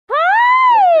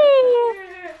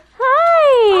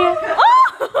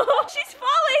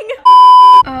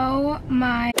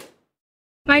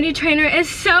new trainer is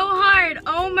so hard.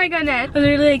 Oh my goodness.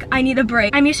 Literally, like, I need a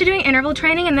break. I'm used to doing interval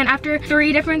training, and then after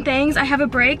 3 different things, I have a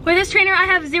break. With this trainer, I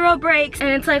have 0 breaks, and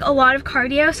it's like a lot of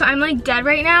cardio, so I'm like dead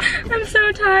right now. I'm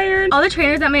so tired. All the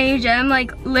trainers at my new gym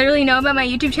like literally know about my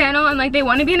YouTube channel, and like they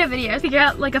want to be in a video, figure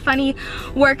out like a funny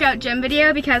workout gym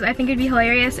video, because I think it'd be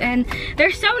hilarious, and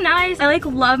they're so nice. I like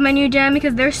love my new gym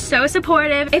because they're so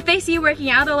supportive. If they see you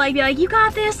working out, they'll like be like, you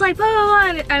got this, like blah blah blah,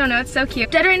 and I don't know, it's so cute.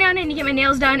 Dead right now, I need to get my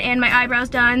nails done and my eyebrows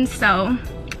done, so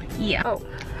yeah. Oh,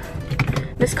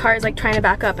 this car is like trying to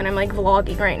back up and I'm like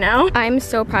vlogging right now. I'm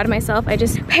so proud of myself. I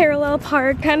just parallel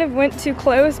parked, kind of went too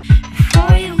close.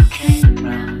 Before you came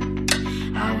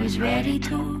around, I was ready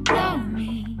to blow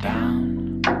me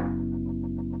down.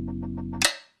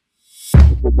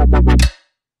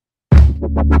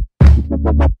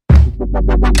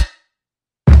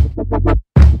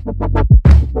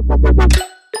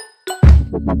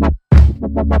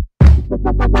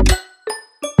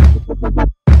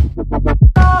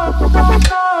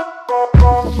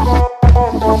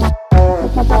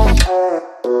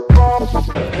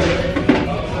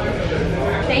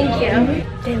 Thank you.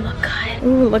 They look good.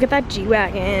 Ooh, look at that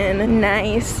G-Wagon.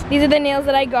 Nice. These are the nails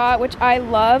that I got, which I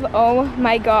love. Oh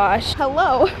my gosh.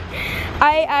 Hello.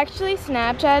 I actually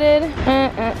Snapchatted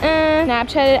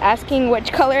asking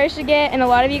which color I should get, and a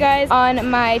lot of you guys on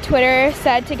my Twitter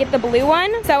said to get the blue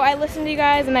one. So I listened to you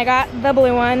guys and I got the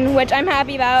blue one, which I'm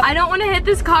happy about. I don't want to hit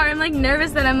this car. I'm like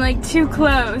nervous that I'm like too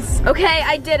close. Okay,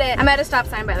 I did it. I'm at a stop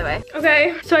sign, by the way.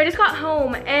 Okay, so I just got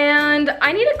home and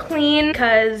I need to clean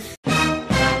because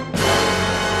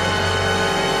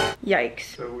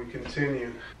yikes. So we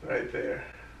continue right there.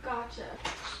 Gotcha.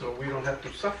 So we don't have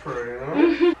to suffer, you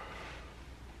know?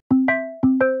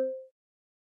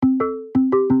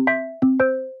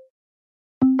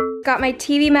 Got my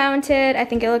TV mounted. I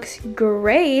think it looks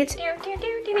great.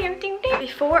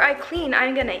 Before I clean,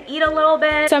 I'm gonna eat a little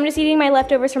bit. So I'm just eating my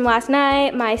leftovers from last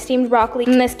night, my steamed broccoli,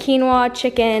 and this quinoa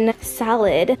chicken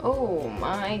salad. Oh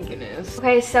my goodness.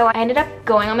 Okay, so I ended up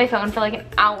going on my phone for like an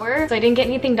hour, so I didn't get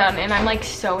anything done, and I'm like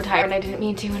so tired, and I didn't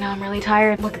mean to, and now I'm really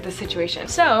tired. Look at this situation.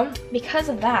 So, because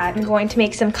of that, I'm going to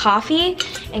make some coffee,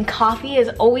 and coffee is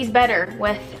always better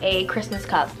with a Christmas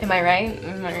cup. Am I right?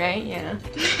 Am I right? Yeah.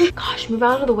 Gosh, move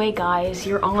out of the way, guys.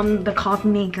 You're on the coffee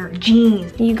maker.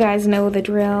 Jeez. You guys know the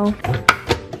drill.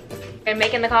 I'm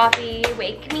making the coffee.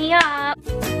 Wake me up.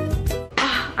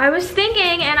 I was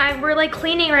thinking, and we're like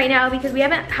cleaning right now because we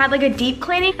haven't had like a deep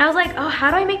cleaning. I was like, oh,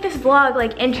 how do I make this vlog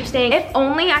like interesting? If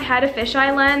only I had a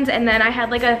fisheye lens and then I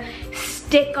had like a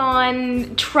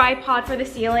stick-on tripod for the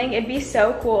ceiling. It'd be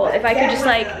so cool if I could just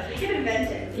like,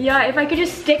 yeah, if I could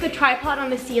just stick a tripod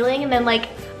on the ceiling and then like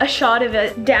a shot of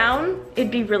it down, it'd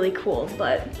be really cool,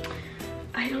 but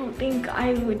I don't think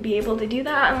I would be able to do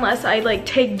that unless I like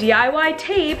take DIY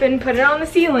tape and put it on the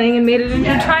ceiling and made it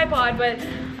into a tripod, but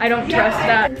I don't trust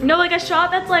that. No, like a shot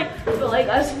that's like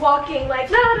us walking like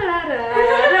da da da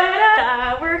da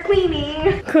da, we're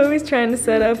cleaning. Chloe's trying to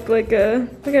set up like a,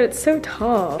 look at it, it's so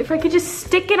tall. If I could just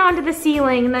stick it onto the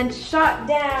ceiling and then shot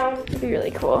down, it'd be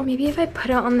really cool. Maybe if I put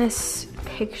it on this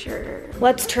picture.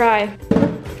 Let's try.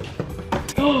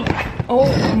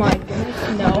 Oh my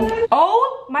goodness, no.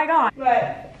 Oh my god.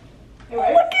 What? Look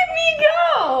at me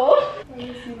go. Let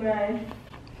me see mine.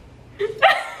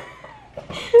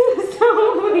 So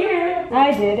weird.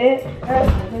 I did it.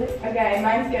 Okay,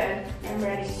 mine's good. I'm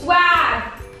ready.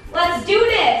 Swag! Let's do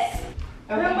this!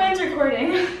 Okay. Mine's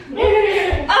recording.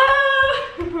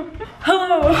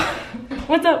 Hello.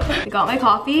 What's up? I got my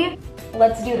coffee.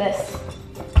 Let's do this.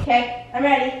 Okay, I'm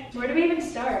ready. Where do we even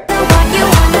start?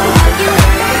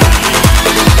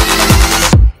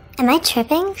 Am I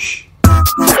tripping?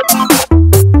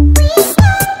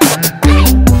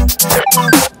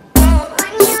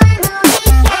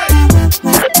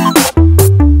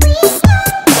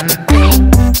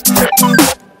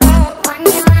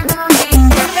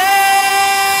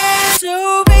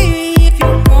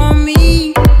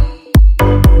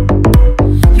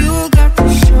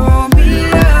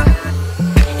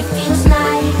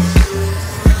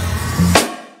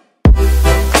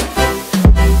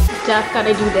 Just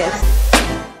gotta do this.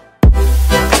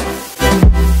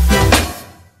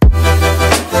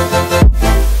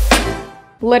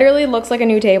 Literally looks like a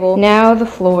new table. Now the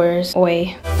floors.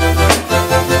 Oi.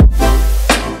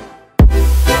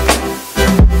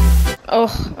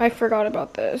 Oh, I forgot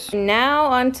about this. Now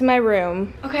onto my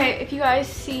room. Okay, if you guys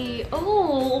see,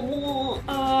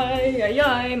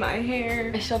 my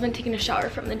hair. I still haven't taken a shower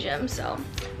from the gym, so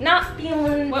not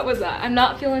feeling, what was that? I'm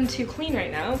not feeling too clean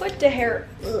right now. What the hair?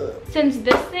 Ugh. Since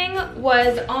this thing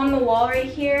was on the wall right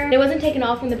here, it wasn't taken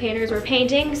off when the painters were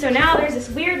painting, so now there's this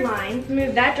weird line.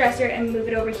 Move that dresser and move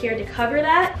it over here to cover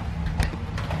that.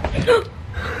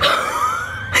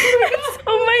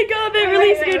 Oh my god, that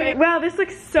really scared me. Wow, this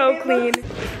looks so clean.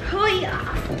 Oh yeah.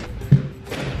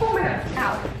 Oh my god,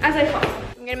 ow. As I fall.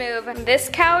 I'm gonna move this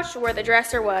couch where the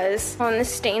dresser was. Oh, and this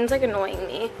stain's like annoying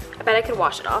me. I bet I could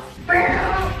wash it off.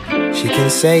 She can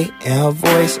say in her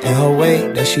voice, in her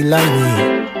way, that she like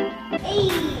me.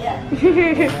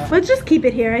 Hey. Let's just keep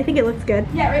it here. I think it looks good.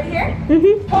 Yeah, right here?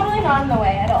 Mm-hmm. Totally not in the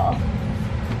way at all.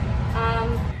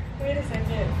 Wait a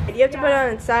second. You have to put it on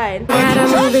its side. Gotta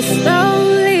move it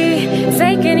slowly,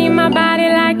 taking my body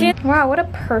like it. Wow, what a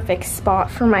perfect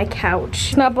spot for my couch.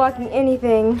 It's not blocking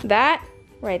anything. That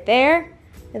right there.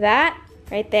 That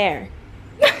right there.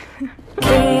 You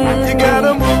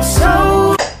gotta move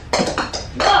so.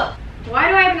 Whoa! Why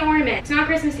do I have an ornament? It's not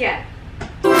Christmas yet.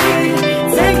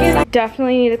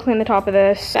 Definitely need to clean the top of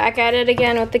this. Back at it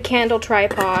again with the candle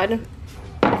tripod.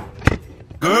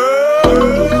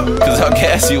 Girl, cause I'll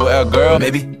gas you out, girl.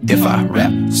 Maybe if I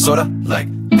rap sorta like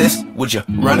this, would you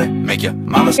run it? Make your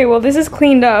mama. Okay, well this is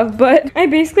cleaned up, but I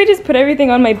basically just put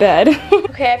everything on my bed.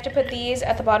 Okay, I have to put these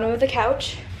at the bottom of the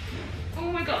couch.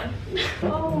 Oh my god.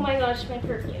 Oh my gosh, my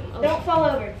perfume. Oh, don't fall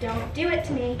over. Don't do it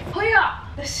to me. Oh yeah,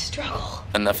 the struggle.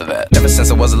 Enough of that. Ever since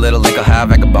I was a little like a high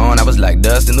vagabond, I was like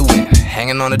dust in the wind,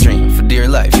 hanging on a dream for dear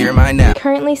life. Here am I now.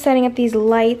 Currently setting up these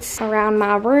lights around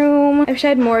my room. I wish I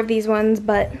had more of these ones,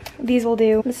 but these will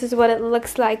do. This is what it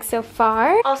looks like so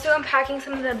far. Also, I'm packing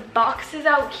some of the boxes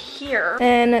out here.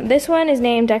 And this one is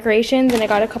named Decorations, and I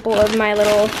got a couple of my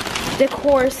little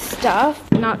decor stuff.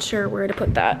 Not sure where to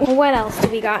put that. What else do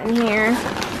we got in here?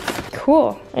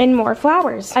 Cool. And more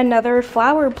flowers. Another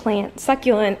flower plant.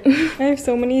 Succulent. I have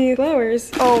so many flowers.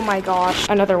 Oh my gosh.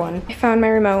 Another one. I found my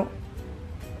remote.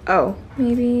 Oh.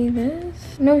 Maybe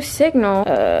this? No signal.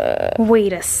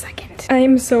 Wait a second. I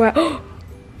am so out.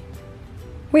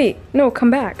 Wait. No,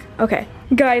 come back. Okay.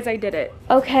 Guys, I did it.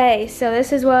 Okay, so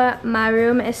this is what my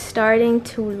room is starting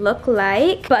to look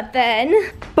like. But then,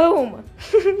 boom.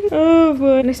 Oh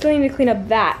boy. And I still need to clean up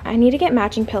that. I need to get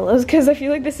matching pillows because I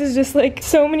feel like this is just like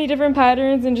so many different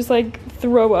patterns and just like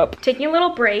throw up. Taking a little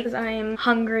break because I am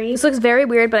hungry. This looks very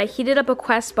weird, but I heated up a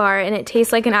Quest bar and it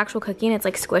tastes like an actual cookie and it's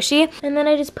like squishy. And then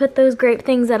I just put those grape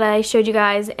things that I showed you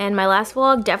guys in my last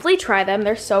vlog. Definitely try them.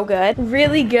 They're so good.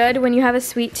 Really good when you have a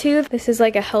sweet tooth. This is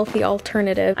like a healthy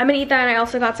alternative. I'm gonna eat that, and I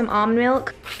also got some almond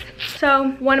milk.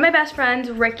 So one of my best friends,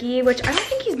 Ricky, which I don't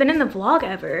think he's been in the vlog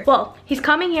ever. Well, he's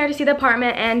coming here to see the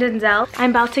apartment and Denzel.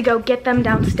 I'm about to go get them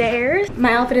downstairs.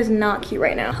 My outfit is not cute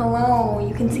right now. Hello,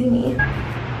 you can see me.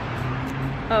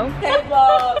 Oh. Hey,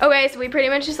 vlog. Okay, so we pretty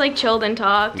much just like chilled and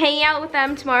talked. Hanging out with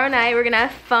them tomorrow night. We're gonna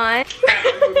have fun.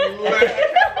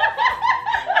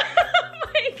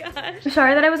 I'm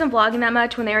sorry that I wasn't vlogging that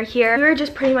much when they were here. We were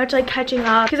just pretty much like catching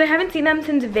up because I haven't seen them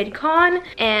since VidCon,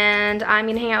 and I'm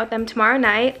gonna hang out with them tomorrow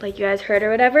night, like you guys heard or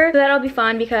whatever. So that'll be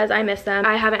fun because I miss them.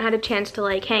 I haven't had a chance to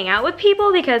like hang out with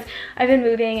people because I've been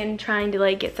moving and trying to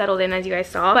like get settled in, as you guys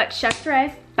saw. But Chef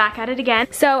SARAI, back at it again.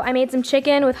 So I made some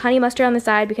chicken with honey mustard on the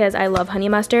side because I love honey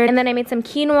mustard. And then I made some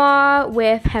quinoa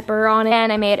with pepper on it.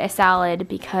 And I made a salad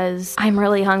because I'm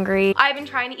really hungry. I've been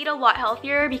trying to eat a lot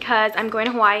healthier because I'm going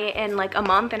to Hawaii in like a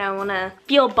month and I want to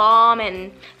feel bomb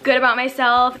and good about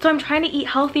myself. So I'm trying to eat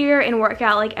healthier and work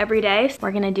out like every day. So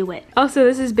we're gonna do it. Also,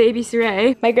 this is baby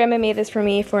SARAI. My grandma made this for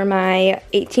me for my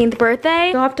 18th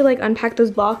birthday. So I'll have to like unpack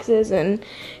those boxes and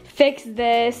fix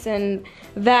this and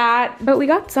that, but we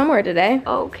got somewhere today.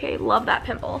 Okay, love that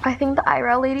pimple. I think the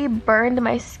eyebrow lady burned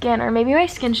my skin, or maybe my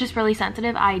skin's just really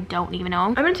sensitive. I don't even know.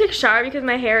 I'm gonna take a shower because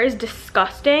my hair is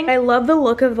disgusting. I love the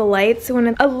look of the lights when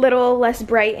it's a little less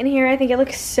bright in here. I think it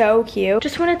looks so cute.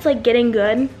 Just when it's like getting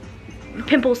good,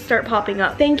 pimples start popping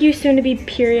up. Thank you, soon to be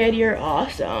period, you're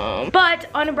awesome. But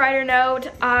on a brighter note,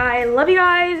 I love you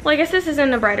guys. Well, I guess this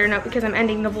isn't a brighter note because I'm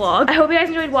ending the vlog. I hope you guys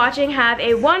enjoyed watching. Have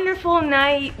a wonderful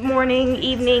night, morning,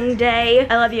 evening, day.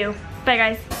 I love you. Bye,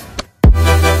 guys.